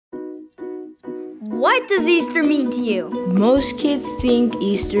What does Easter mean to you? Most kids think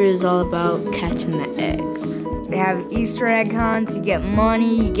Easter is all about catching the eggs. They have Easter egg hunts, you get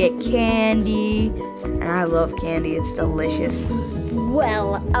money, you get candy. And I love candy, it's delicious.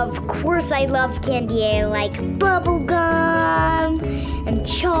 Well, of course I love candy. I like bubble gum and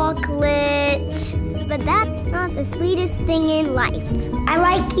chocolate. But that's not the sweetest thing in life. I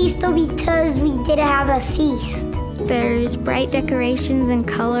like Easter because we did have a feast. There's bright decorations and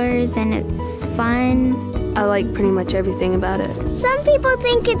colors, and it's fun. I like pretty much everything about it. Some people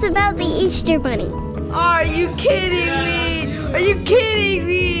think it's about the Easter Bunny. Are you kidding me? Are you kidding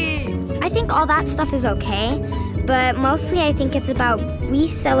me? I think all that stuff is okay, but mostly I think it's about we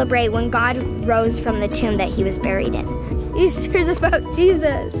celebrate when God rose from the tomb that he was buried in. Easter is about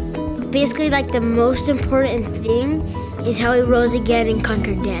Jesus. Basically, like, the most important thing is how he rose again and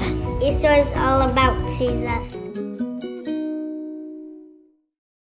conquered death. Easter is all about Jesus.